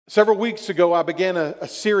Several weeks ago, I began a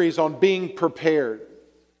series on being prepared.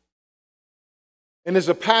 And as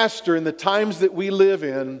a pastor, in the times that we live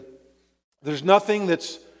in, there's nothing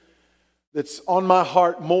that's on my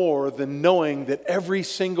heart more than knowing that every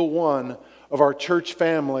single one of our church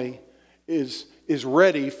family is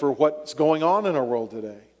ready for what's going on in our world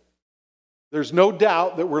today. There's no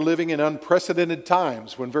doubt that we're living in unprecedented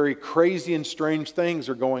times when very crazy and strange things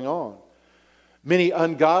are going on. Many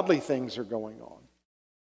ungodly things are going on.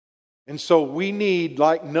 And so we need,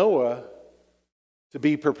 like Noah, to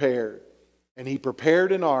be prepared. And he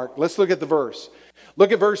prepared an ark. Let's look at the verse.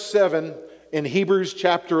 Look at verse 7 in Hebrews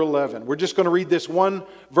chapter 11. We're just going to read this one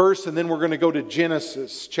verse and then we're going to go to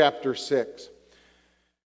Genesis chapter 6.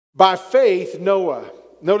 By faith, Noah.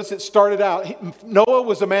 Notice it started out. Noah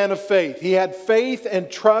was a man of faith. He had faith and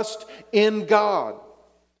trust in God,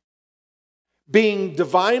 being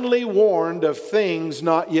divinely warned of things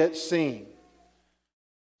not yet seen.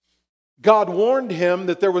 God warned him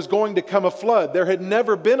that there was going to come a flood. There had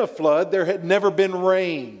never been a flood. There had never been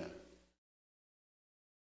rain.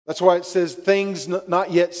 That's why it says things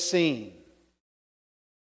not yet seen.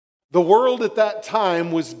 The world at that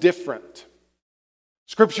time was different.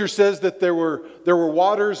 Scripture says that there were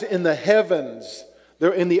waters in the heavens,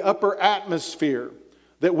 in the upper atmosphere,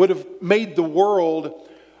 that would have made the world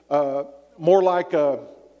more like a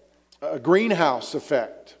greenhouse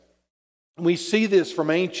effect. We see this from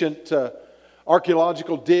ancient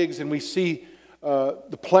archaeological digs, and we see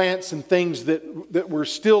the plants and things that were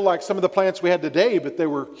still like some of the plants we had today, but they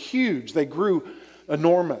were huge. They grew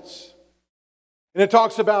enormous. And it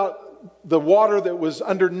talks about the water that was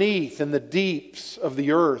underneath in the deeps of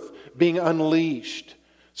the earth being unleashed.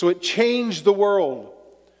 So it changed the world.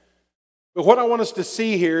 But what I want us to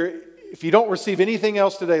see here, if you don't receive anything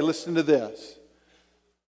else today, listen to this.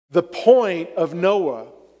 The point of Noah,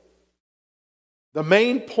 the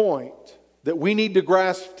main point that we need to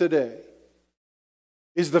grasp today,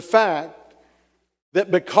 is the fact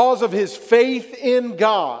that because of his faith in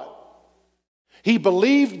God, he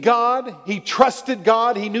believed God, he trusted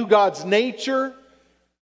God, he knew God's nature,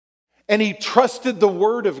 and he trusted the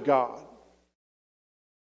Word of God.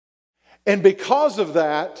 And because of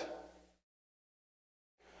that,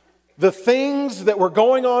 the things that were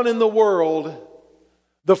going on in the world,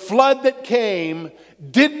 the flood that came,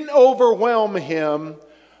 didn't overwhelm him,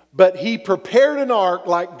 but he prepared an ark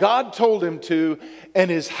like God told him to, and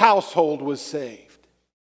his household was saved.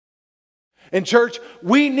 And church,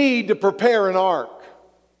 we need to prepare an ark.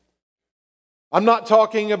 I'm not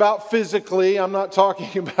talking about physically. I'm not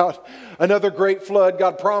talking about another great flood.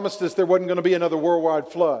 God promised us there wasn't going to be another worldwide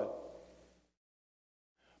flood.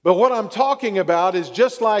 But what I'm talking about is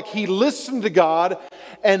just like he listened to God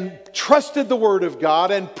and trusted the Word of God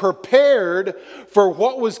and prepared for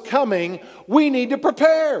what was coming, we need to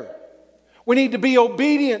prepare. We need to be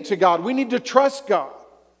obedient to God. We need to trust God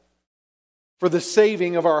for the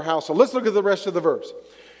saving of our household. Let's look at the rest of the verse.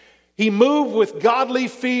 He moved with godly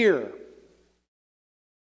fear.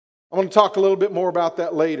 I want to talk a little bit more about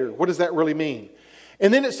that later. What does that really mean?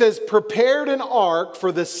 And then it says, prepared an ark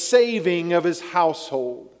for the saving of his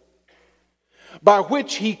household, by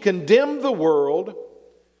which he condemned the world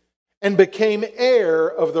and became heir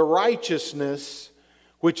of the righteousness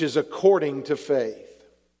which is according to faith.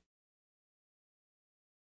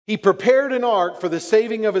 He prepared an ark for the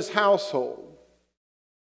saving of his household.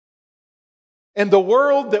 And the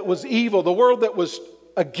world that was evil, the world that was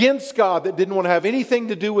against God, that didn't want to have anything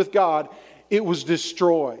to do with God, it was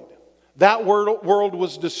destroyed. That world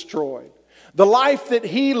was destroyed. The life that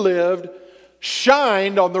he lived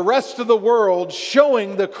shined on the rest of the world,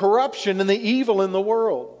 showing the corruption and the evil in the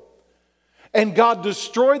world. And God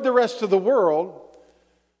destroyed the rest of the world,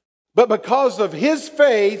 but because of his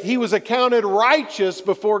faith, he was accounted righteous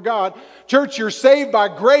before God. Church, you're saved by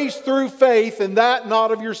grace through faith, and that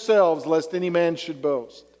not of yourselves, lest any man should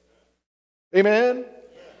boast. Amen?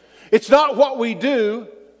 It's not what we do,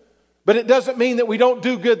 but it doesn't mean that we don't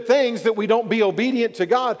do good things, that we don't be obedient to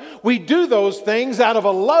God. We do those things out of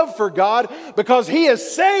a love for God because he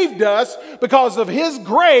has saved us because of his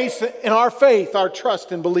grace and our faith, our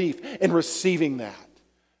trust and belief in receiving that.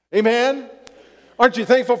 Amen? Aren't you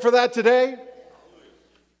thankful for that today?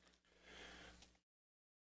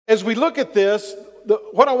 As we look at this,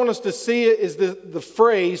 what I want us to see is the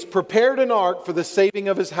phrase, prepared an ark for the saving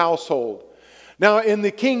of his household. Now, in the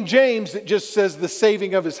King James, it just says the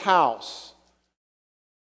saving of his house.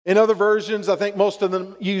 In other versions, I think most of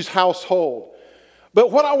them use household.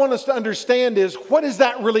 But what I want us to understand is, what is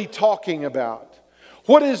that really talking about?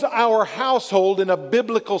 What is our household in a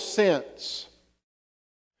biblical sense?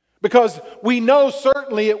 Because we know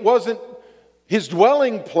certainly it wasn't his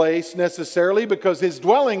dwelling place necessarily, because his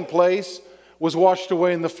dwelling place was washed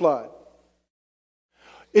away in the flood?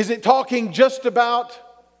 Is it talking just about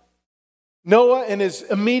Noah and his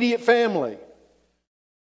immediate family?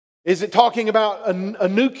 Is it talking about a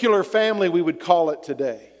nuclear family, we would call it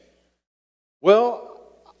today? Well,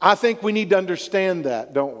 I think we need to understand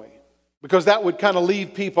that, don't we? Because that would kind of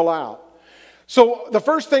leave people out. So the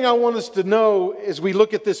first thing I want us to know as we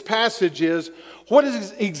look at this passage is, what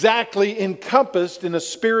is exactly encompassed in a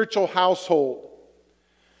spiritual household?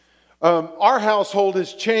 Our household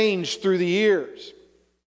has changed through the years.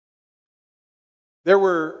 There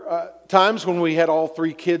were times when we had all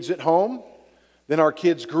 3 kids at home. Then our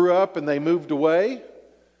kids grew up and they moved away.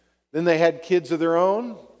 Then they had kids of their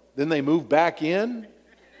own. Then they moved back in.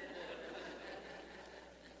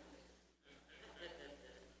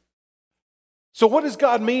 So what does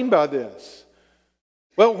God mean by this?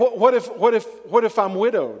 Well, what if I'm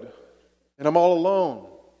widowed and I'm all alone?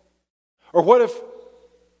 Or what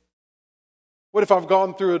if I've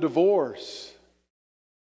gone through a divorce?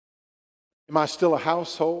 Am I still a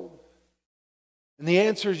household? And the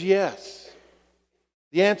answer is yes.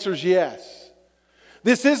 The answer is yes.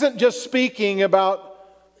 This isn't just speaking about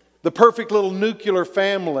the perfect little nuclear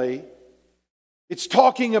family. It's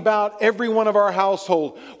talking about every one of our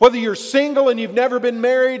household. Whether you're single and you've never been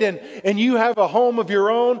married and you have a home of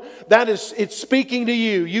your own, it's speaking to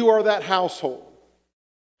you. You are that household.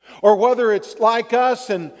 Or whether it's like us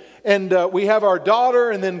and we have our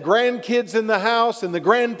daughter and then grandkids in the house and the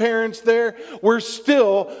grandparents there, we're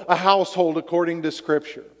still a household according to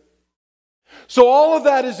Scripture. So all of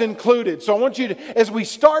that is included. So I want you to, as we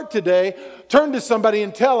start today, turn to somebody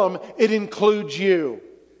and tell them it includes you.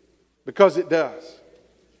 Because it does.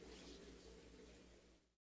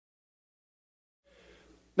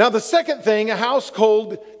 Now the second thing, a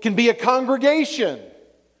household can be a congregation.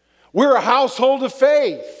 We're a household of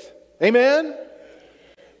faith. Amen?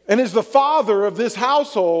 And as the father of this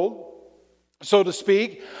household, so to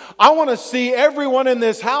speak, I want to see everyone in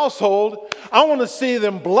this household, I want to see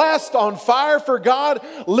them blessed, on fire for God,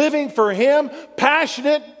 living for Him,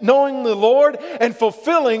 passionate, knowing the Lord, and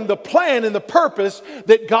fulfilling the plan and the purpose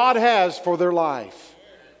that God has for their life.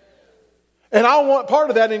 And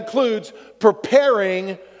part of that includes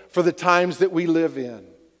preparing for the times that we live in.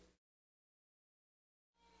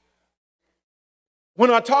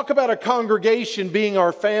 When I talk about a congregation being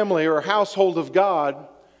our family or household of God,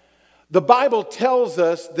 the Bible tells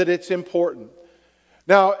us that it's important.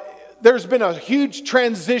 Now, there's been a huge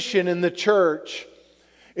transition in the church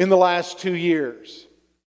in the last 2 years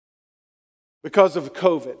because of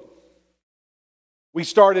COVID. We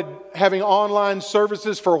started having online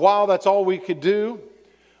services for a while. That's all we could do.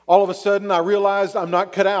 All of a sudden, I realized I'm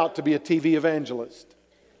not cut out to be a TV evangelist.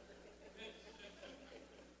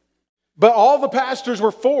 But all the pastors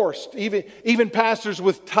were forced, even pastors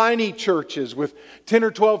with tiny churches with 10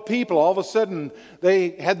 or 12 people, all of a sudden they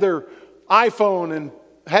had their iPhone and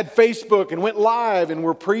had Facebook and went live and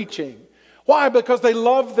were preaching. Why? Because they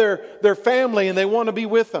love their family and they want to be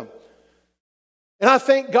with them. And I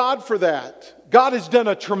thank God for that. God has done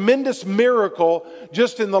a tremendous miracle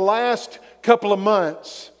just in the last couple of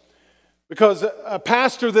months, because a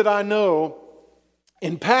pastor that I know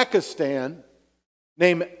in Pakistan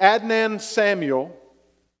named Adnan Samuel,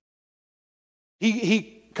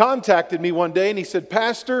 he contacted me one day and he said,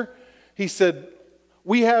 "Pastor," he said,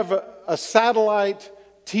 "we have a satellite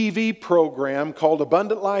TV program called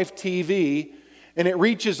Abundant Life TV, and it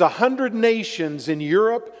reaches 100 nations in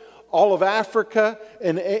Europe, all of Africa,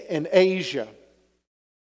 and Asia."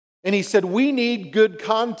 And he said, "We need good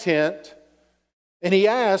content." And he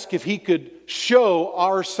asked if he could show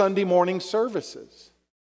our Sunday morning services.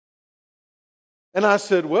 And I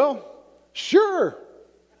said, "Well, sure.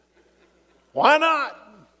 Why not?"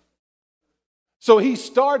 So he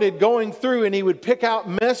started going through and he would pick out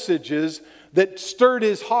messages that stirred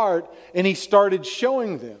his heart and he started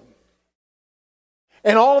showing them.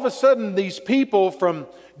 And all of a sudden, these people from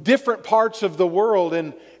different parts of the world,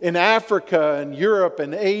 in Africa and Europe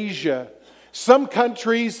and Asia, some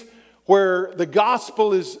countries where the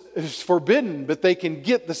gospel is forbidden, but they can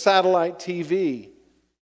get the satellite TV.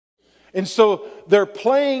 And so they're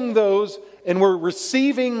playing those, and we're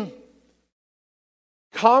receiving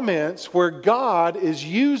comments where God is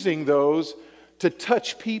using those to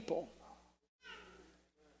touch people.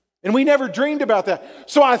 And we never dreamed about that.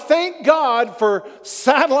 So I thank God for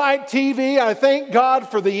satellite TV. I thank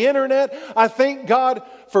God for the internet. I thank God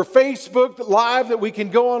for Facebook Live, that we can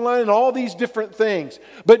go online and all these different things.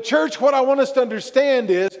 But church, what I want us to understand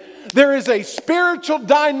is There is a spiritual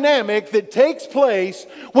dynamic that takes place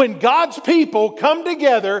when God's people come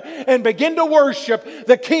together and begin to worship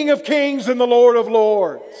the King of Kings and the Lord of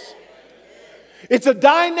Lords. It's a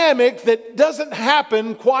dynamic that doesn't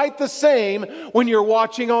happen quite the same when you're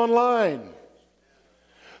watching online.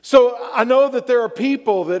 So I know that there are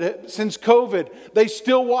people that since COVID, they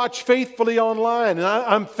still watch faithfully online. And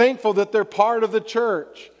I'm thankful that they're part of the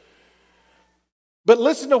church. But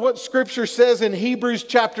listen to what Scripture says in Hebrews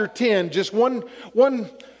chapter 10, just one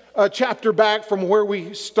chapter back from where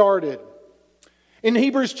we started. In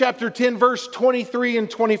Hebrews chapter 10, verse 23 and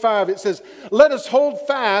 25, it says, "Let us hold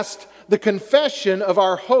fast the confession of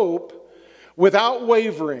our hope without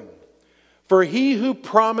wavering. For he who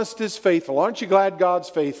promised is faithful." Aren't you glad God's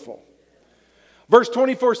faithful? Verse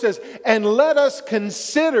 24 says, "And let us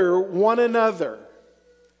consider one another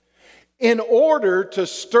in order to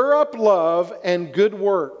stir up love and good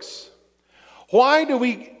works." Why do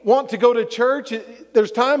we want to go to church?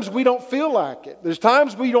 There's times we don't feel like it. There's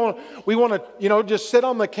times we want to, just sit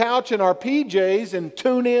on the couch in our PJs and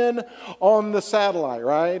tune in on the satellite,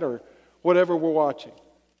 right? Or whatever we're watching.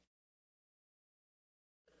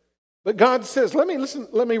 But God says, let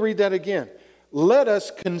me read that again. "Let us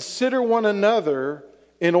consider one another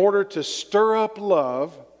in order to stir up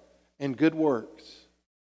love and good works."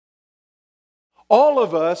 All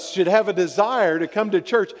of us should have a desire to come to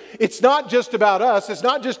church. It's not just about us. It's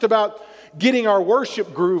not just about getting our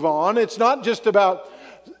worship groove on. It's not just about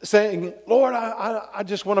saying, "Lord, I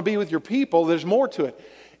just want to be with your people." There's more to it.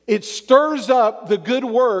 It stirs up the good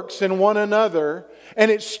works in one another,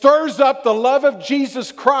 and it stirs up the love of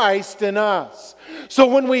Jesus Christ in us. So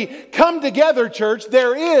when we come together, church,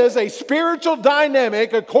 there is a spiritual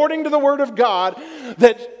dynamic, according to the Word of God,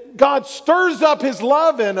 that God stirs up His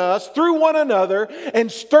love in us through one another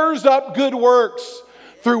and stirs up good works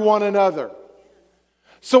through one another.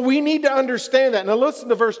 So we need to understand that. Now listen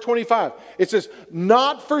to verse 25. It says,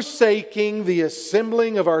 "Not forsaking the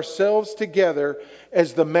assembling of ourselves together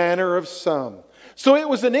as the manner of some." So it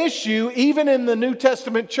was an issue even in the New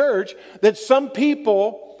Testament church that some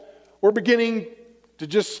people were beginning to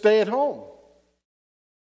just stay at home.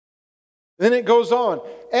 Then it goes on,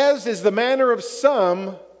 "As is the manner of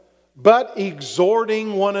some, but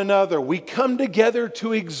exhorting one another." We come together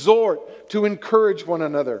to exhort, to encourage one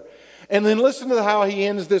another. And then listen to how he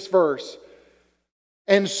ends this verse.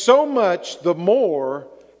 "And so much the more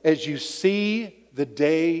as you see the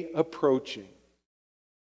day approaching."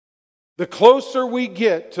 The closer we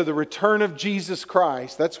get to the return of Jesus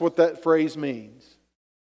Christ, that's what that phrase means,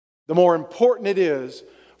 the more important it is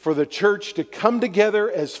for the church to come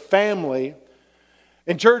together as family.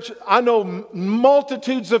 In church, I know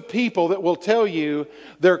multitudes of people that will tell you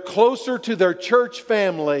they're closer to their church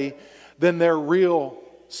family than their real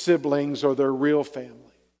siblings or their real family.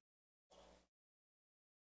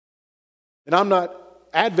 And I'm not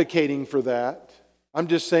advocating for that. I'm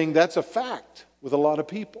just saying that's a fact with a lot of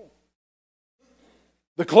people.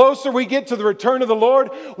 The closer we get to the return of the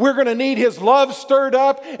Lord, we're going to need His love stirred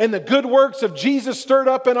up and the good works of Jesus stirred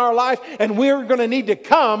up in our life. And we're going to need to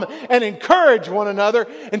come and encourage one another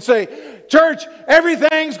and say, "Church,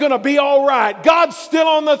 everything's going to be all right. God's still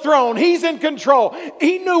on the throne. He's in control.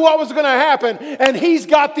 He knew what was going to happen, and He's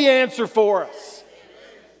got the answer for us."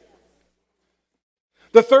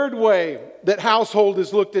 The third way that household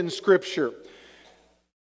is looked in Scripture,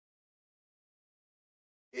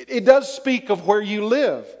 it does speak of where you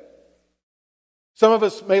live. Some of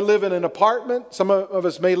us may live in an apartment. Some of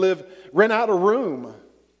us may rent out a room.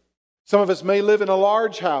 Some of us may live in a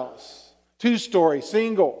large house, 2-story,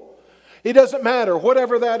 single. It doesn't matter.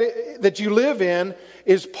 Whatever that you live in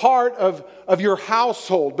is part of your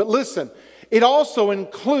household. But listen, it also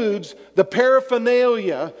includes the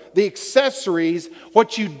paraphernalia, the accessories,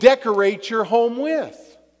 what you decorate your home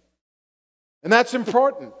with. And that's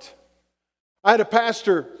important. I had a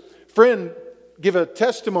pastor friend give a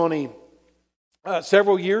testimony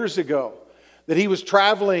several years ago that he was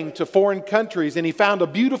traveling to foreign countries and he found a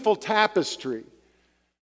beautiful tapestry.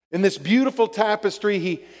 In this beautiful tapestry,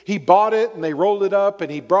 he bought it and they rolled it up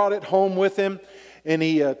and he brought it home with him and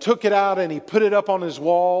he took it out and he put it up on his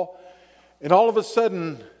wall. And all of a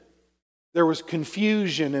sudden, there was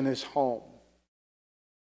confusion in his home.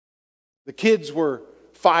 The kids were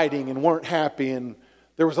fighting and weren't happy, and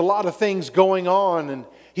there was a lot of things going on, and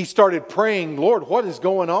he started praying, "Lord, what is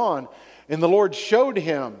going on?" And the Lord showed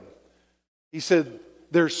him. He said,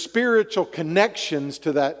 "There's spiritual connections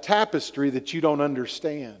to that tapestry that you don't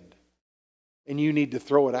understand, and you need to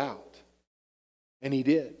throw it out." And he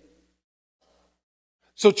did.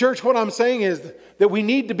 So church, what I'm saying is that we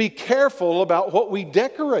need to be careful about what we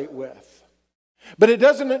decorate with. But it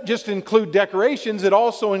doesn't just include decorations, it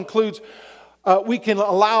also includes we can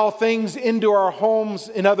allow things into our homes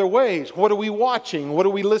in other ways. What are we watching? What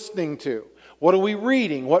are we listening to? What are we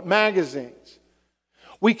reading? What magazines?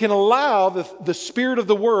 We can allow the spirit of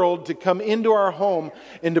the world to come into our home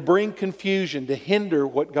and to bring confusion, to hinder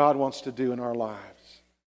what God wants to do in our lives.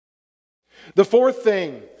 The fourth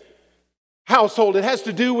thing, household, it has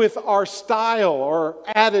to do with our style, our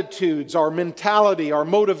attitudes, our mentality, our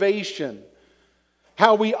motivation,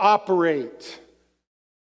 how we operate,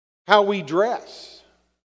 how we dress.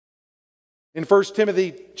 In 1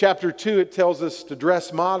 Timothy chapter 2, it tells us to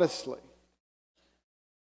dress modestly.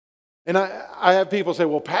 And I have people say,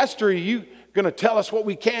 well, Pastor, are you going to tell us what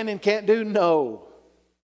we can and can't do? No.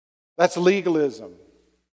 That's legalism.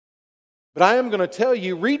 But I am going to tell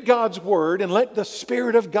you, read God's Word and let the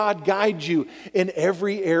Spirit of God guide you in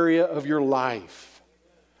every area of your life.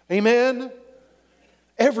 Amen?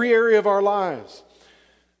 Every area of our lives.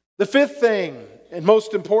 The fifth thing, and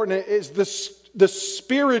most important, is the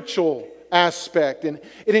spiritual aspect. And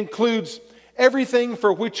it includes everything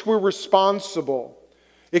for which we're responsible.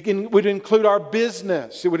 Would include our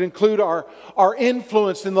business. It would include our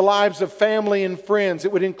influence in the lives of family and friends.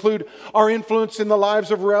 It would include our influence in the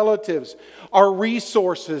lives of relatives, our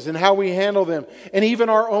resources and how we handle them, and even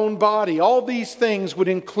our own body. All these things would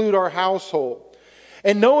include our household.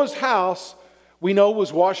 And Noah's house, we know,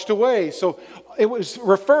 was washed away. So it was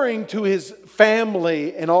referring to his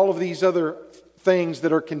family and all of these other things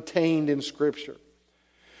that are contained in Scripture.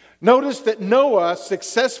 Notice that Noah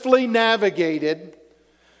successfully navigated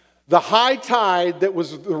the high tide that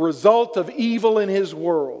was the result of evil in his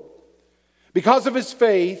world. Because of his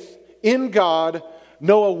faith in God,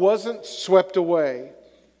 Noah wasn't swept away.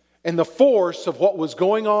 And the force of what was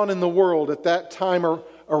going on in the world at that time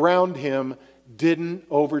around him didn't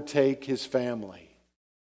overtake his family.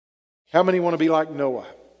 How many want to be like Noah?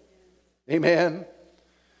 Amen.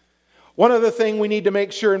 One other thing we need to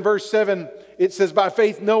make sure in verse 7, it says, by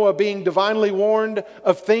faith Noah, being divinely warned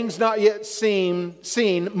of things not yet seen,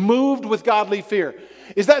 moved with godly fear.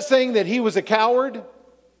 Is that saying that he was a coward?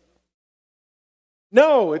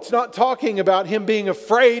 No, it's not talking about him being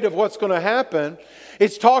afraid of what's going to happen.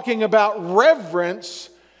 It's talking about reverence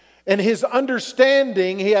and his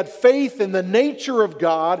understanding. He had faith in the nature of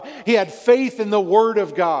God. He had faith in the Word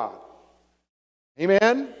of God.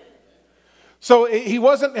 Amen? So he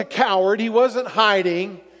wasn't a coward. He wasn't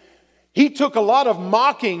hiding. He took a lot of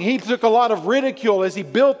mocking. He took a lot of ridicule as he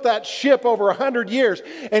built that ship over 100 years.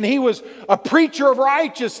 And he was a preacher of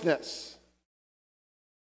righteousness.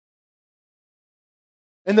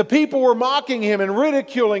 And the people were mocking him and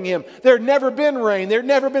ridiculing him. There had never been rain. There had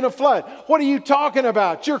never been a flood. What are you talking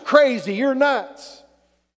about? You're crazy. You're nuts.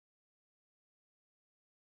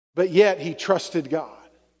 But yet he trusted God.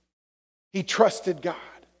 He trusted God.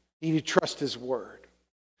 He would trust His Word.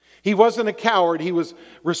 He wasn't a coward. He was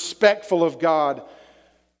respectful of God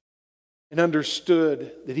and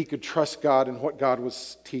understood that he could trust God in what God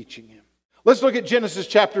was teaching him. Let's look at Genesis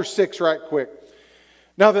chapter 6 right quick.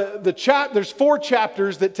 Now, there's 4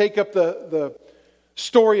 chapters that take up the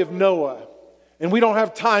story of Noah. And we don't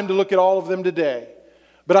have time to look at all of them today.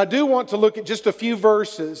 But I do want to look at just a few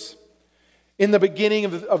verses in the beginning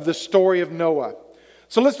of the story of Noah.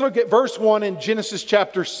 So let's look at verse 1 in Genesis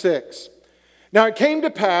chapter 6. Now it came to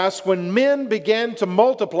pass when men began to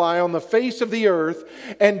multiply on the face of the earth,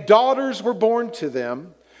 and daughters were born to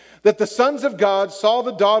them, that the sons of God saw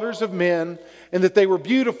the daughters of men, and that they were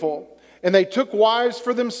beautiful, and they took wives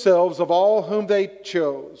for themselves of all whom they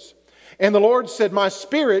chose. And the Lord said, my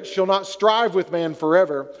spirit shall not strive with man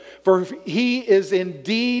forever, for he is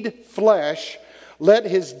indeed flesh.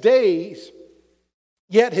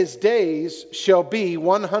 Yet his days shall be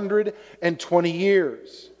 120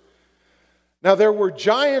 years. Now there were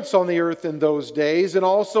giants on the earth in those days, and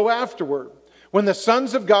also afterward, when the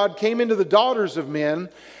sons of God came into the daughters of men,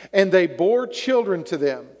 and they bore children to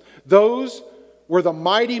them. Those were the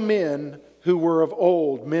mighty men who were of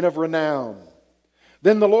old, men of renown.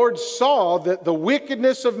 Then the Lord saw that the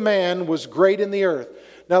wickedness of man was great in the earth.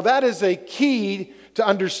 Now that is a key to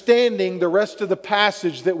understanding the rest of the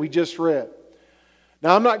passage that we just read.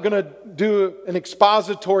 Now, I'm not going to do an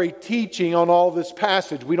expository teaching on all this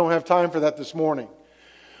passage. We don't have time for that this morning.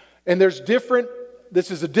 And this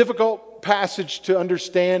is a difficult passage to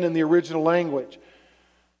understand in the original language.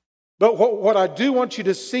 But what I do want you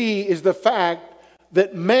to see is the fact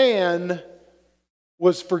that man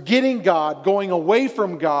was forgetting God, going away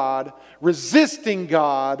from God, resisting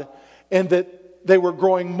God, and that they were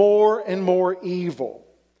growing more and more evil.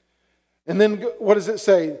 And then what does it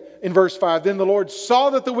say in verse 5? Then the Lord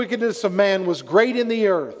saw that the wickedness of man was great in the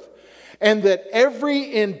earth, and that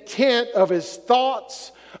every intent of his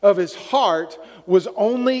thoughts, of his heart, was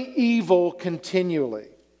only evil continually.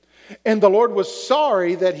 And the Lord was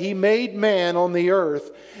sorry that he made man on the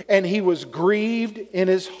earth, and he was grieved in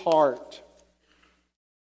his heart.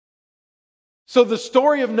 So the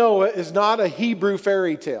story of Noah is not a Hebrew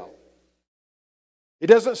fairy tale. It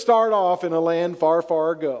doesn't start off in a land far,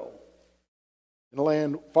 far ago. In a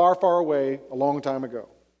land far, far away a long time ago.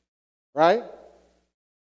 Right?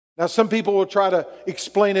 Now some people will try to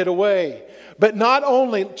explain it away. But not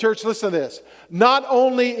only, church, listen to this. Not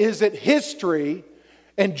only is it history,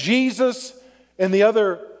 and Jesus and the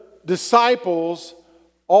other disciples,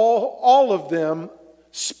 all of them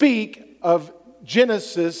speak of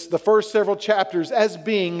Genesis, the first several chapters, as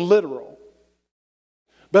being literal.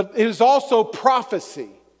 But it is also prophecy.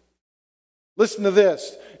 Listen to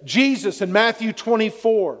this. Jesus in Matthew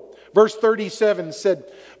 24, verse 37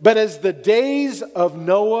 said, "But as the days of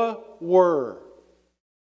Noah were."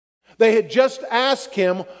 They had just asked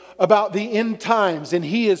him about the end times, and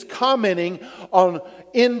he is commenting on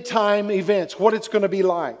end time events, what it's going to be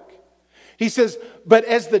like. He says, "But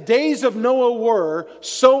as the days of Noah were,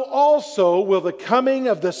 so also will the coming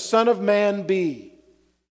of the Son of Man be."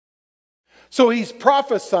 So he's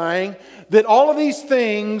prophesying that all of these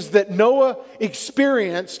things that Noah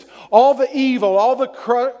experienced, all the evil, all the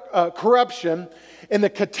corruption, and the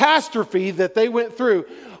catastrophe that they went through,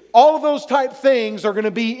 all of those type things are going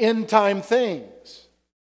to be end time things.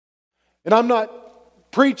 And I'm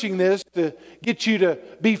not preaching this to get you to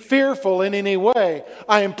be fearful in any way.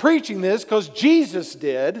 I am preaching this because Jesus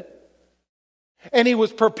did. And he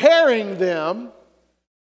was preparing them.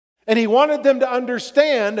 And he wanted them to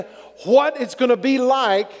understand what it's going to be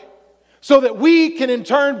like so that we can in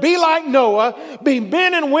turn be like Noah, be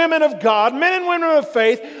men and women of God, men and women of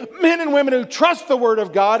faith, men and women who trust the Word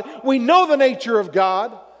of God. We know the nature of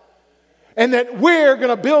God. And that we're going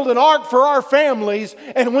to build an ark for our families.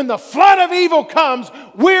 And when the flood of evil comes,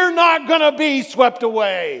 we're not going to be swept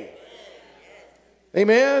away.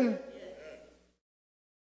 Amen?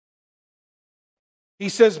 He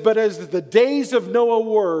says, "But as the days of Noah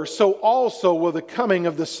were, so also will the coming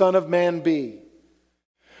of the Son of Man be.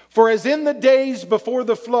 For as in the days before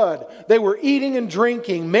the flood, they were eating and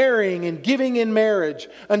drinking, marrying and giving in marriage,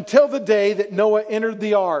 until the day that Noah entered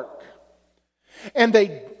the ark. And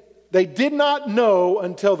they did not know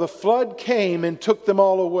until the flood came and took them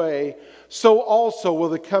all away. So also will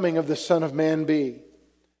the coming of the Son of Man be."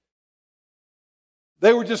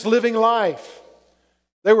 They were just living life.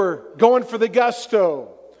 They were going for the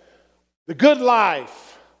gusto, the good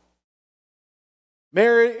life.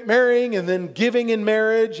 Marrying and then giving in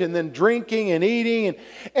marriage and then drinking and eating.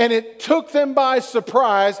 And it took them by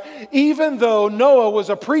surprise, even though Noah was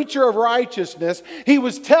a preacher of righteousness. He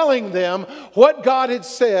was telling them what God had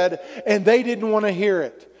said and they didn't want to hear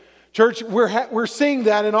it. Church, we're seeing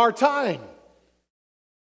that in our time.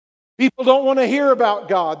 People don't want to hear about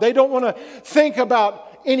God. They don't want to think about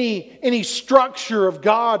any structure of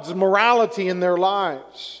God's morality in their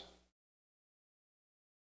lives.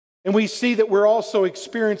 And we see that we're also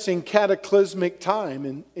experiencing cataclysmic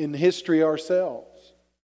time in history ourselves.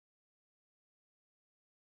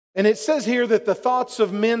 And it says here that the thoughts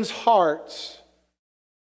of men's hearts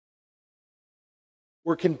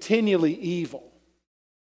were continually evil.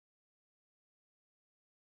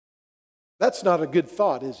 That's not a good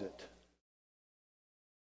thought, is it?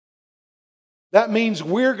 That means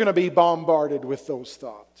we're going to be bombarded with those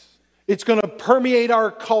thoughts. It's going to permeate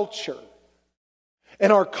our culture.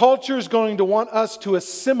 And our culture is going to want us to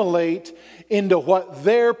assimilate into what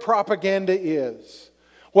their propaganda is,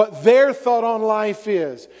 what their thought on life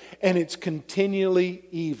is, and it's continually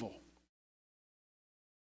evil.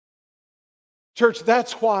 Church,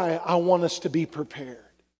 that's why I want us to be prepared.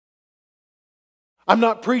 I'm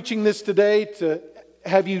not preaching this today to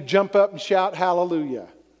have you jump up and shout hallelujah.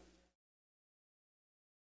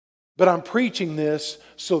 But I'm preaching this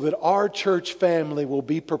so that our church family will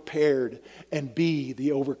be prepared and be the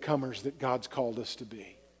overcomers that God's called us to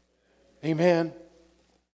be. Amen.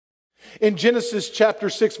 In Genesis chapter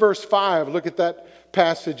 6, verse 5, look at that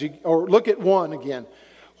passage, or look at 1 again.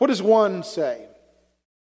 What does 1 say?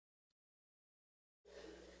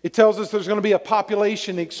 It tells us there's going to be a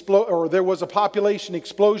population or there was a population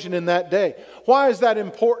explosion in that day. Why is that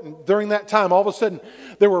important? During that time, all of a sudden,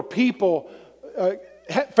 there were people,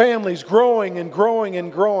 families growing and growing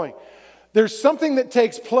and growing. There's something that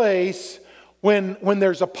takes place when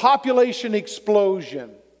there's a population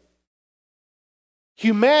explosion.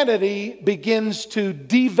 Humanity begins to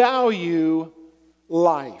devalue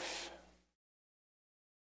life.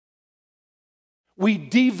 we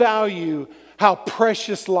devalue how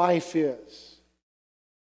precious life is.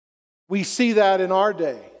 We see that in our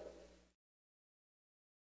day.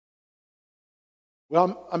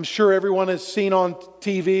 Well, I'm sure everyone has seen on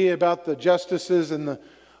TV about the justices and the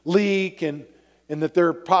leak and that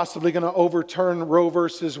they're possibly going to overturn Roe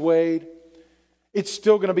versus Wade. It's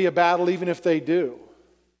still going to be a battle even if they do.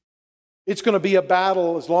 It's going to be a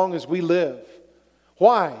battle as long as we live.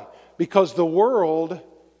 Why? Because the world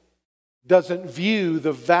doesn't view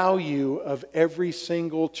the value of every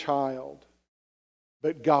single child,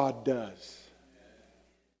 but God does.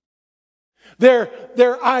 Their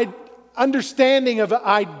understanding of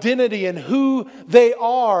identity and who they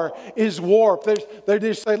are is warped. They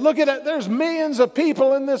just say, look at it, there's millions of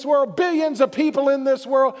people in this world, billions of people in this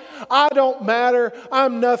world. I don't matter,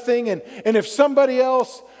 I'm nothing. And if somebody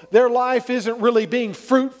else, their life isn't really being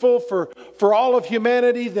fruitful for all of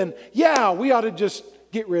humanity, then yeah, we ought to just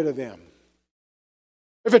get rid of them.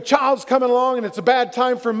 If a child's coming along and it's a bad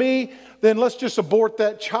time for me, then let's just abort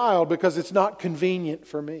that child because it's not convenient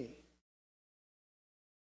for me.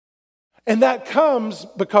 And that comes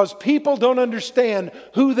because people don't understand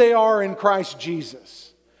who they are in Christ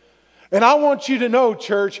Jesus. And I want you to know,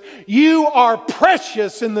 church, you are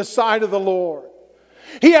precious in the sight of the Lord.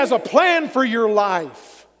 He has a plan for your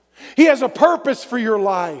life. He has a purpose for your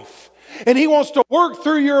life. And He wants to work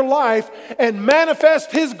through your life and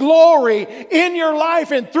manifest His glory in your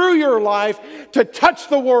life and through your life to touch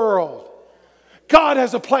the world. God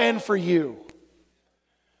has a plan for you.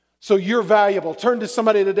 So you're valuable. Turn to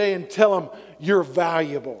somebody today and tell them you're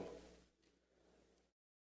valuable.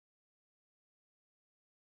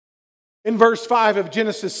 In verse 5 of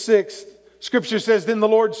Genesis 6, Scripture says, "Then the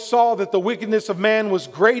Lord saw that the wickedness of man was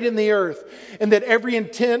great in the earth, and that every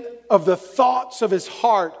intent of the thoughts of his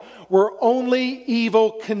heart were only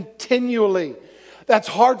evil continually." That's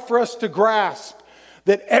hard for us to grasp,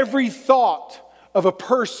 that every thought of a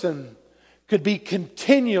person could be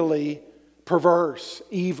continually perverse,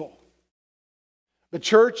 evil. But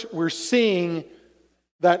church, we're seeing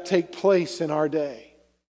that take place in our day.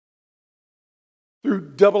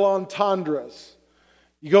 Through double entendres.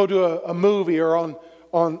 You go to a movie or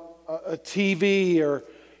on a TV, or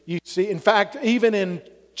you see, in fact, even in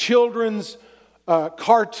children's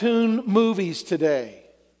cartoon movies today,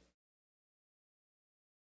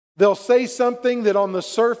 they'll say something that on the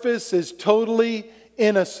surface is totally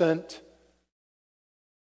innocent,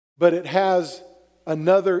 but it has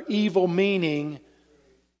another evil meaning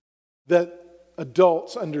that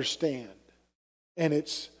adults understand. And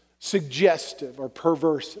it's suggestive or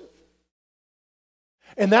perversive.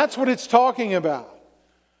 And that's what it's talking about.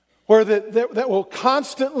 Where that will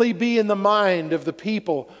constantly be in the mind of the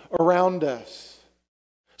people around us.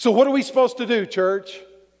 So what are we supposed to do, church?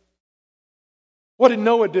 What did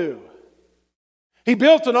Noah do? He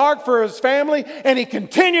built an ark for his family and he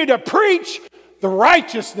continued to preach the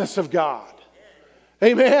righteousness of God.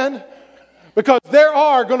 Amen? Because there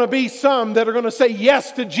are going to be some that are going to say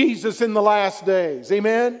yes to Jesus in the last days.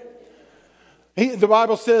 Amen? The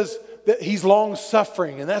Bible says that He's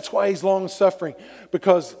long-suffering, and that's why He's long-suffering,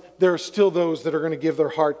 because there are still those that are going to give their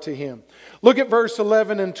heart to Him. Look at verse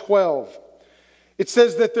 11 and 12. It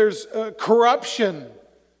says that there's corruption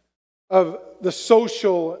of the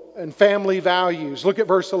social and family values. Look at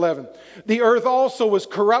verse 11. "The earth also was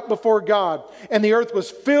corrupt before God, and the earth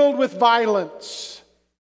was filled with violence.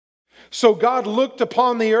 So God looked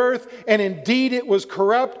upon the earth, and indeed it was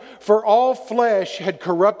corrupt, for all flesh had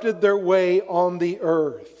corrupted their way on the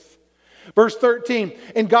earth." Verse 13,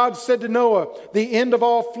 "And God said to Noah, the end of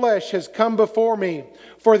all flesh has come before me,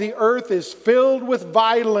 for the earth is filled with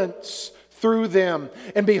violence through them.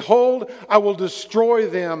 And behold, I will destroy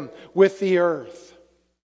them with the earth."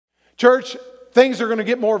 Church, things are going to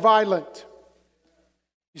get more violent.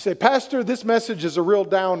 You say, "Pastor, this message is a real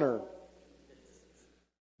downer."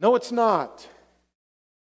 No, it's not.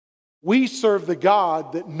 We serve the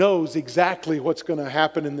God that knows exactly what's going to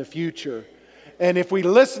happen in the future. And if we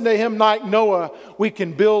listen to Him like Noah, we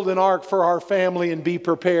can build an ark for our family and be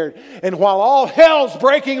prepared. And while all hell's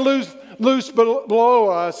breaking loose below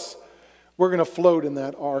us, we're going to float in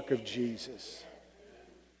that ark of Jesus.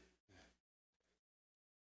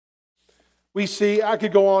 We see, I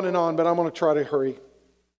could go on and on, but I'm going to try to hurry.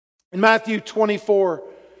 In Matthew 24,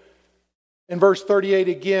 in verse 38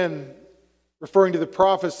 again, referring to the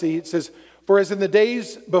prophecy, it says, "For as in the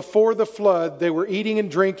days before the flood, they were eating and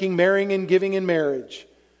drinking, marrying and giving in marriage."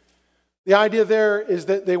 The idea there is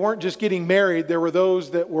that they weren't just getting married, there were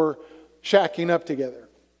those that were shacking up together.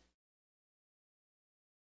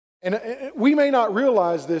 And we may not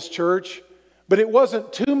realize this, church, But it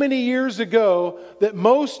wasn't too many years ago that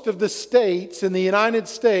most of the states in the United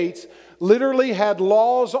States literally had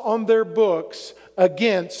laws on their books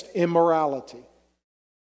against immorality.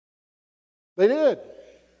 They did.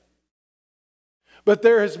 But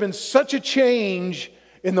there has been such a change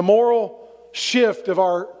in the moral shift of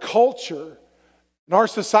our culture, in our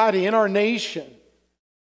society, in our nation,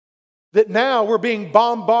 that now we're being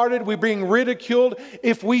bombarded, we're being ridiculed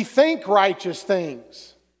if we think righteous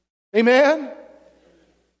things. Amen?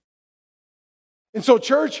 And so,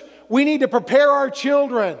 church, we need to prepare our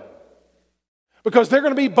children because they're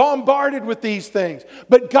going to be bombarded with these things.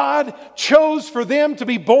 But God chose for them to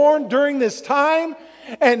be born during this time,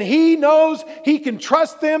 and He knows He can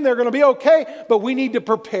trust them. They're going to be okay, but we need to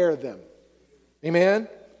prepare them. Amen?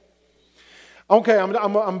 Okay, I'm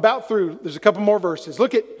about through. There's a couple more verses.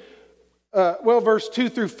 Look at, verse 2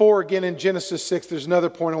 through 4 again in Genesis 6. There's another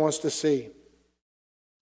point I want us to see.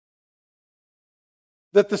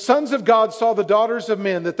 That the sons of God saw the daughters of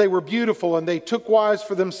men, that they were beautiful, and they took wives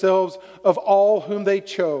for themselves of all whom they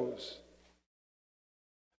chose.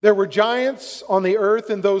 There were giants on the earth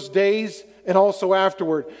in those days and also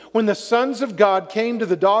afterward, when the sons of God came to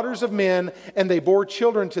the daughters of men, and they bore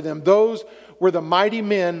children to them. Those were the mighty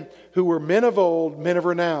men who were men of old, men of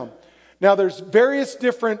renown. Now there's various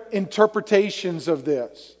different interpretations of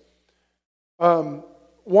this.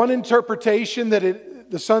 One interpretation that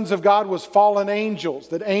the sons of God was fallen angels,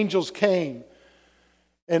 that angels came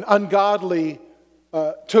and ungodly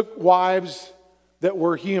took wives that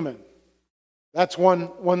were human. That's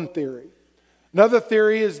one theory. Another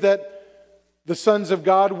theory is that the sons of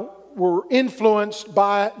God were influenced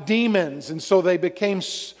by demons, and so they became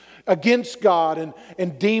against God,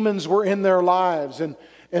 and demons were in their lives, and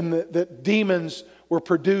that demons were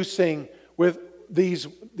producing with these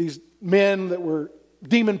men that were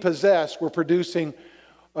demon-possessed, were producing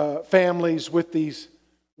families with these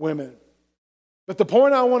women. But the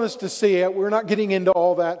point I want us to see, we're not getting into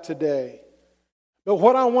all that today, but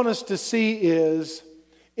what I want us to see is,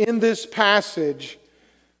 in this passage,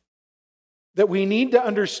 that we need to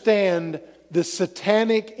understand the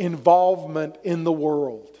satanic involvement in the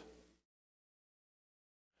world.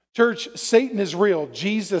 Church, Satan is real.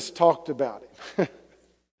 Jesus talked about him.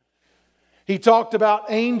 He talked about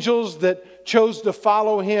angels that chose to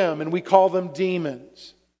follow him, and we call them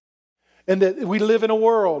demons. And that we live in a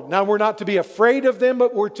world. Now, we're not to be afraid of them,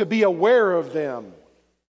 but we're to be aware of them.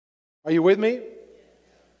 Are you with me?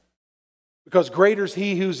 Because greater is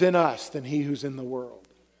He who's in us than he who's in the world.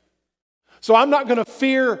 So I'm not going to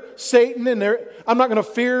fear Satan, and I'm not going to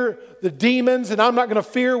fear the demons, and I'm not going to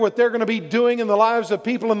fear what they're going to be doing in the lives of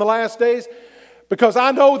people in the last days, because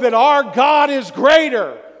I know that our God is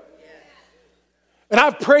greater. And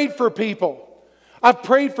I've prayed for people. I've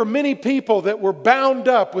prayed for many people that were bound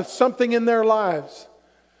up with something in their lives.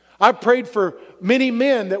 I've prayed for many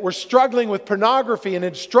men that were struggling with pornography and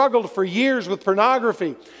had struggled for years with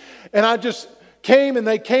pornography. And I just came, and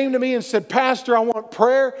they came to me and said, "Pastor, I want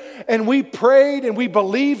prayer." And we prayed and we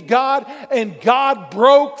believed God, and God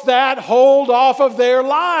broke that hold off of their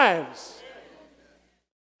lives.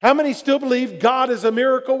 How many still believe God is a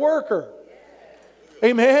miracle worker?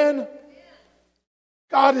 Amen?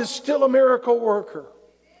 God is still a miracle worker.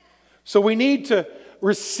 So we need to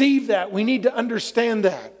receive that. We need to understand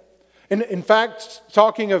that. And in fact,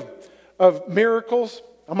 talking of miracles,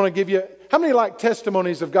 I'm going to give you, how many like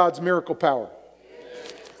testimonies of God's miracle power?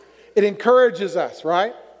 It encourages us,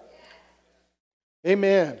 right?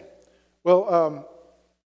 Amen. Well,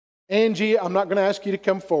 Angie, I'm not going to ask you to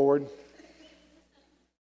come forward.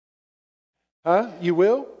 Huh? You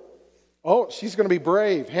will? Oh, she's going to be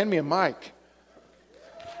brave. Hand me a mic.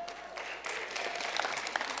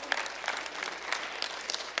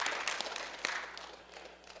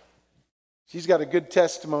 She's got a good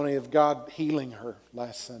testimony of God healing her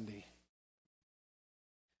last Sunday.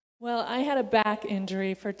 Well, I had a back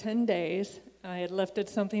injury for 10 days. I had lifted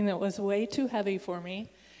something that was way too heavy for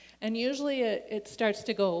me. And usually it starts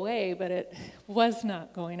to go away, but it was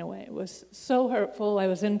not going away. It was so hurtful. I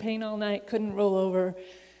was in pain all night, couldn't roll over.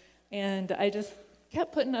 And I just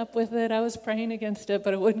kept putting up with it. I was praying against it,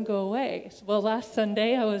 but it wouldn't go away. Well, last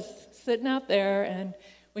Sunday I was sitting out there, and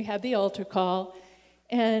we had the altar call.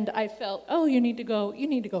 And I felt, oh, you need to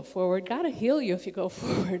go forward. God will heal you if you go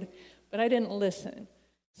forward. But I didn't listen.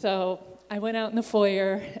 So I went out in the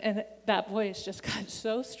foyer, and that voice just got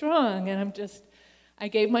so strong. And I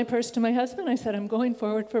gave my purse to my husband. I said, I'm going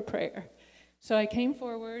forward for prayer. So I came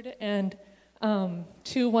forward, and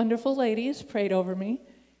two wonderful ladies prayed over me.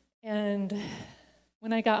 And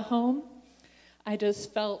when I got home, I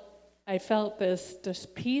felt this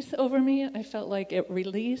peace over me. I felt like it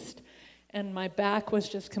released. and my back was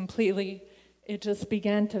just completely, it just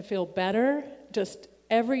began to feel better. Just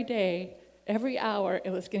every day, every hour, it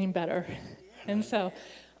was getting better. And so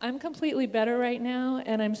I'm completely better right now,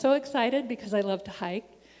 and I'm so excited because I love to hike.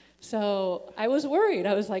 So I was worried.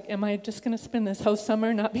 I was like, am I just going to spend this whole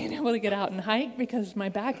summer not being able to get out and hike because my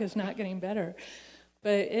back is not getting better?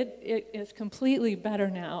 But it is completely better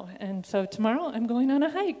now. And so tomorrow I'm going on a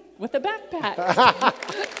hike with a backpack.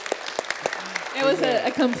 It was a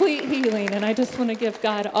complete healing, and I just want to give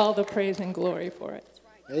God all the praise and glory for it.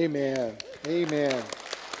 Amen. Amen.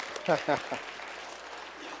 I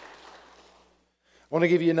want to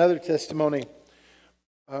give you another testimony.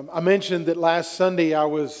 I mentioned that last Sunday I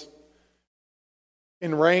was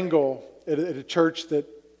in Wrangell at a church that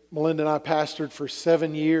Melinda and I pastored for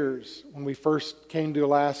 7 years when we first came to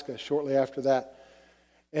Alaska, shortly after that.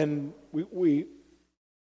 And we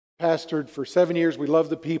pastored for 7 years. We loved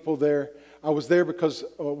the people there. I was there because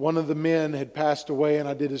one of the men had passed away, and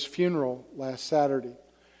I did his funeral last Saturday.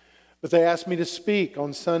 But they asked me to speak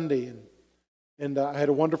on Sunday, and I had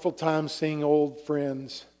a wonderful time seeing old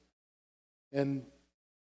friends. And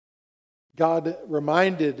God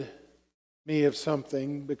reminded me of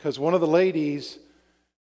something because one of the ladies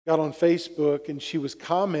got on Facebook and she was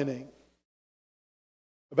commenting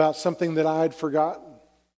about something that I had forgotten.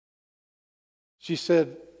 She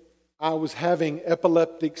said, I was having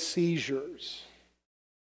epileptic seizures,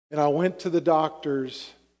 and I went to the doctors,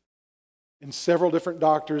 and several different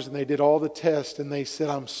doctors, and they did all the tests, and they said,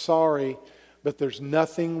 I'm sorry, but there's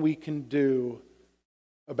nothing we can do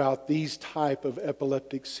about these type of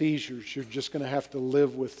epileptic seizures. You're just going to have to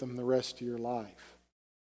live with them the rest of your life.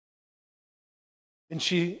 And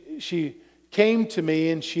she came to me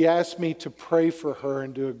and she asked me to pray for her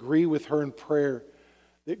and to agree with her in prayer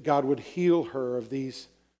that God would heal her of these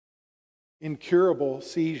incurable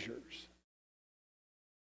seizures.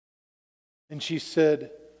 And she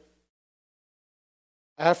said,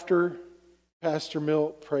 after Pastor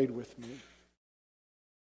Milt prayed with me,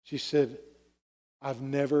 she said, I've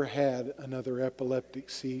never had another epileptic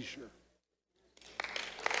seizure.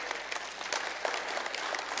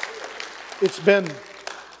 It's been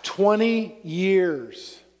 20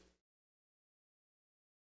 years,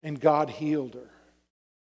 and God healed her.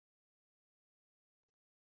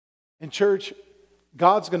 And church,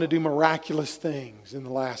 God's going to do miraculous things in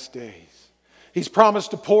the last days. He's promised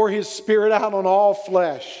to pour His Spirit out on all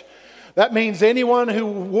flesh. That means anyone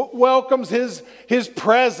who welcomes His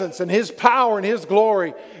presence and His power and His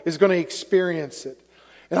glory is going to experience it.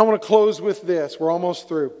 And I want to close with this. We're almost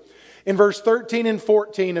through. In verse 13 and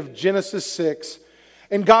 14 of Genesis 6,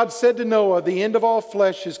 and God said to Noah, the end of all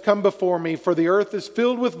flesh has come before me, for the earth is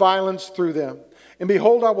filled with violence through them. And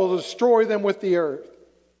behold, I will destroy them with the earth.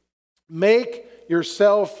 Make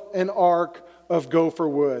yourself an ark of gopher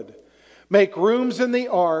wood. Make rooms in the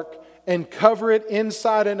ark and cover it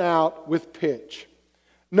inside and out with pitch.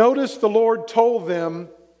 Notice the Lord told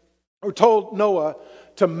Noah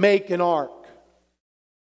to make an ark.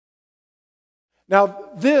 Now,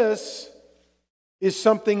 this is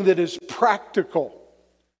something that is practical.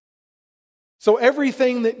 So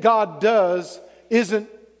everything that God does isn't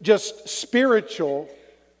just spiritual.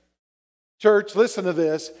 Church, listen to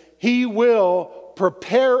this. He will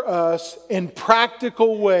prepare us in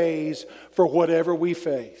practical ways for whatever we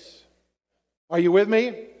face. Are you with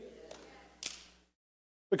me?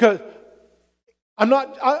 Because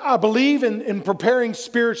I believe in preparing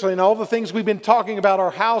spiritually, and all the things we've been talking about.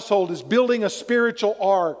 Our household is building a spiritual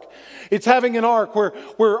ark. It's having an ark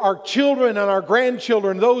where our children and our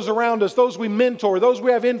grandchildren, those around us, those we mentor, those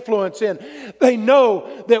we have influence in, they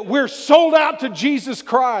know that we're sold out to Jesus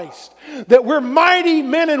Christ, that we're mighty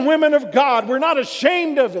men and women of God. We're not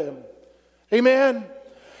ashamed of Him. Amen?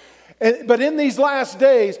 But in these last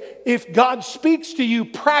days, if God speaks to you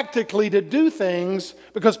practically to do things,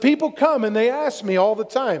 because people come and they ask me all the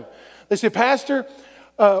time. They say, Pastor,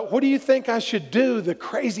 what do you think I should do? The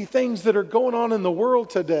crazy things that are going on in the world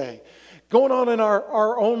today, going on in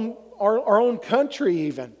our own country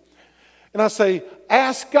even. And I say,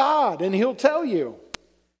 ask God and He'll tell you.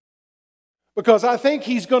 Because I think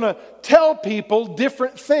He's going to tell people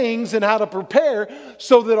different things and how to prepare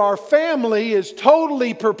so that our family is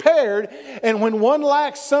totally prepared. And when one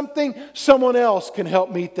lacks something, someone else can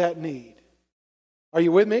help meet that need. Are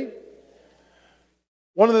you with me?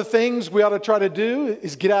 One of the things we ought to try to do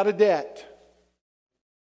is get out of debt.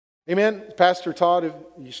 Amen? Pastor Todd, are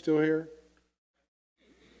you still here?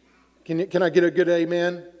 Can I get a good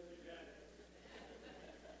amen?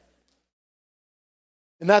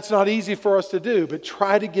 And that's not easy for us to do, but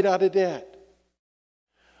try to get out of debt.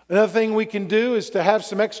 Another thing we can do is to have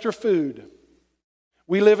some extra food.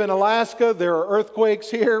 We live in Alaska. There are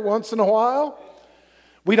earthquakes here once in a while.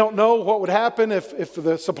 We don't know what would happen if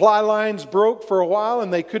the supply lines broke for a while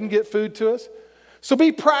and they couldn't get food to us. So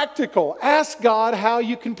be practical. Ask God how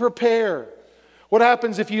you can prepare. What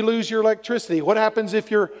happens if you lose your electricity? What happens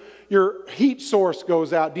if your heat source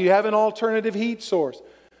goes out? Do you have an alternative heat source?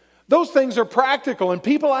 Those things are practical, and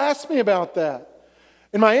people ask me about that.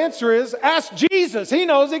 And my answer is, ask Jesus. He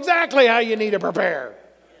knows exactly how you need to prepare.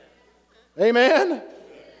 Amen?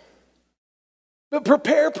 But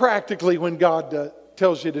prepare practically when God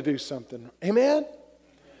tells you to do something. Amen?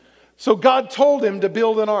 So God told him to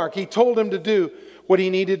build an ark. He told him to do what he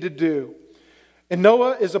needed to do. And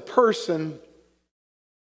Noah is a person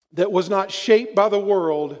that was not shaped by the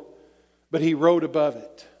world, but he rode above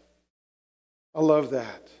it. I love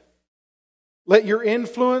that. Let your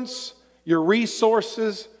influence, your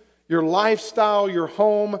resources, your lifestyle, your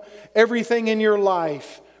home, everything in your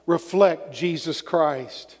life reflect Jesus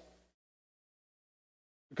Christ.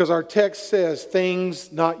 Because our text says, things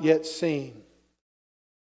not yet seen.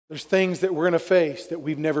 There's things that we're going to face that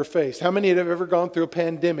we've never faced. How many have ever gone through a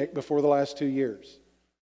pandemic before the last 2 years?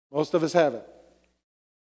 Most of us haven't.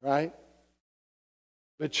 Right?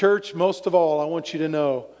 But church, most of all, I want you to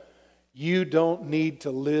know, you don't need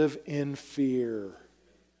to live in fear.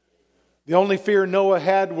 The only fear Noah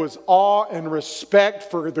had was awe and respect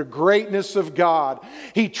for the greatness of God.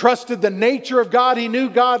 He trusted the nature of God. He knew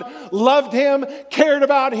God loved him, cared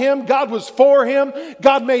about him. God was for him.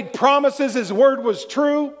 God made promises. His word was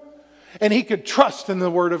true. And he could trust in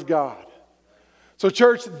the word of God. So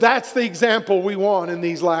church, that's the example we want in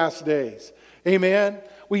these last days. Amen.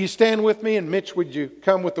 Will you stand with me? And Mitch, would you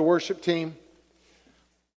come with the worship team?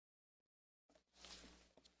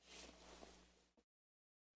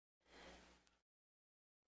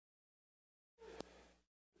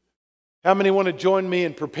 How many want to join me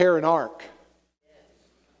and prepare an ark?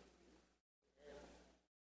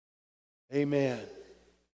 Amen.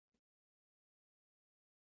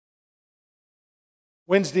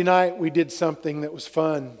 Wednesday night, we did something that was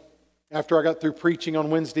fun. After I got through preaching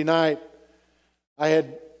on Wednesday night, I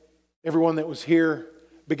had everyone that was here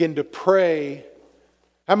begin to pray.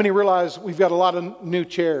 How many realize we've got a lot of new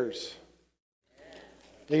chairs?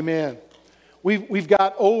 Amen. We've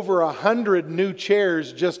got over 100 new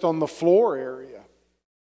chairs just on the floor area.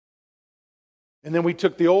 And then we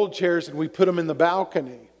took the old chairs and we put them in the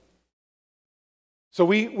balcony. So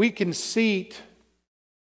we can seat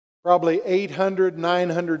probably 800,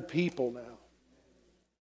 900 people now.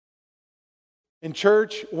 In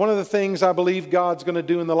church, one of the things I believe God's going to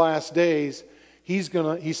do in the last days, He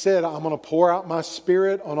said, I'm going to pour out my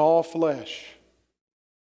Spirit on all flesh.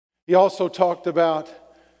 He also talked about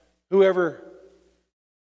whoever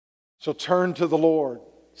shall turn to the Lord,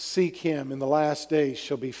 seek Him in the last days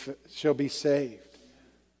shall be saved.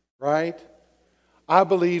 Right? I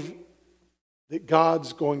believe that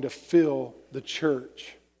God's going to fill the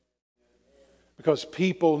church because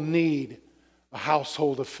people need a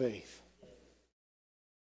household of faith.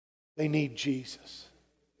 They need Jesus.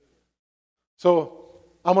 So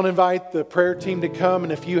I'm going to invite the prayer team to come,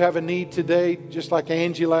 and if you have a need today, just like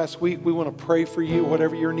Angie last week, we want to pray for you,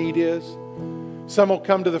 whatever your need is. Some will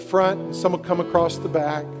come to the front, and some will come across the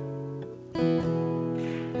back.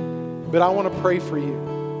 But I want to pray for you.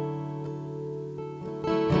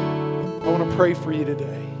 I want to pray for you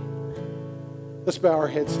today. Let's bow our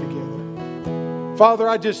heads together. Father,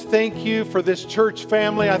 I just thank you for this church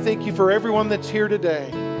family. I thank you for everyone that's here today.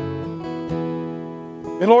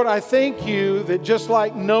 And Lord, I thank you that just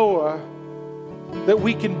like Noah, that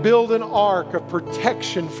we can build an ark of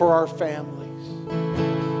protection for our families.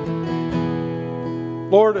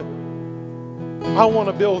 Lord, I want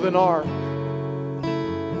to build an ark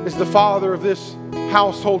as the father of this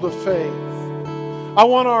household of faith. I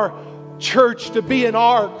want our church to be an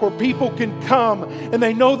ark where people can come and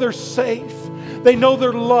they know they're safe. They know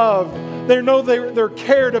they're loved. They know they're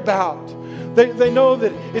cared about. They know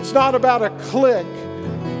that it's not about a clique.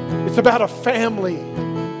 It's about a family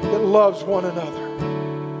that loves one another.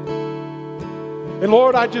 And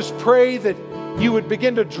Lord, I just pray that you would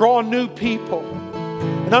begin to draw new people.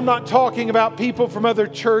 And I'm not talking about people from other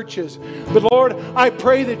churches. But Lord, I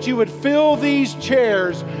pray that you would fill these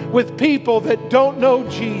chairs with people that don't know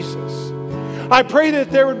Jesus. I pray that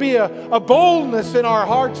there would be a boldness in our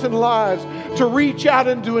hearts and lives to reach out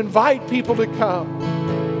and to invite people to come.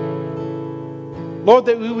 Lord,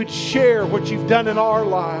 that we would share what you've done in our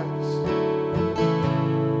lives.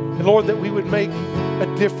 And Lord, that we would make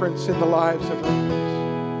a difference in the lives of others.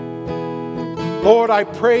 Lord, I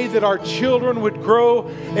pray that our children would grow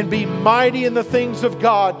and be mighty in the things of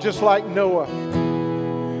God, just like Noah.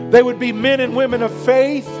 They would be men and women of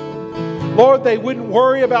faith. Lord, they wouldn't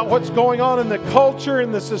worry about what's going on in the culture,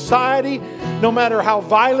 in the society, no matter how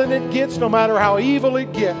violent it gets, no matter how evil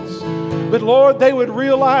it gets. But Lord, they would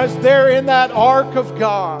realize they're in that ark of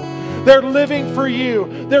God. They're living for you.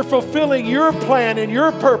 They're fulfilling your plan and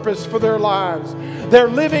your purpose for their lives. They're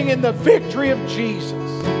living in the victory of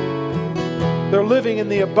Jesus. They're living in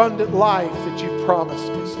the abundant life that you promised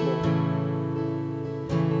us, Lord.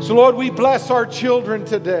 So Lord, we bless our children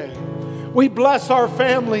today. We bless our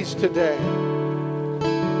families today.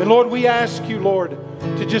 And Lord, we ask you, Lord,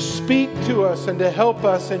 to just speak to us and to help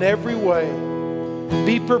us in every way.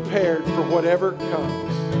 Be prepared for whatever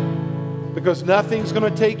comes. Because nothing's going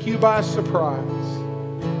to take you by surprise.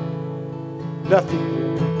 Nothing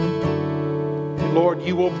will. And Lord,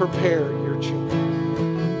 you will prepare your children.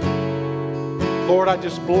 Lord, I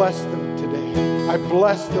just bless them today. I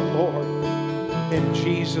bless them, Lord, in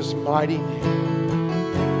Jesus' mighty name.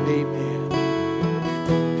 Amen.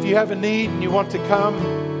 If you have a need and you want to come,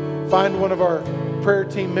 find one of our prayer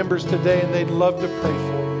team members today and they'd love to pray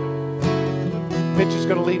for you. Mitch is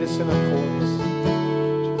going to lead us in a chorus.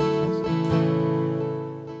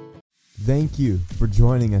 Thank you for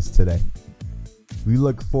joining us today. We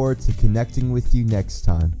look forward to connecting with you next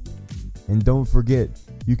time. And don't forget,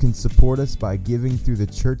 you can support us by giving through the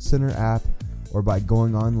Church Center app or by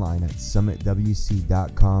going online at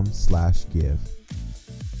summitwc.com/give.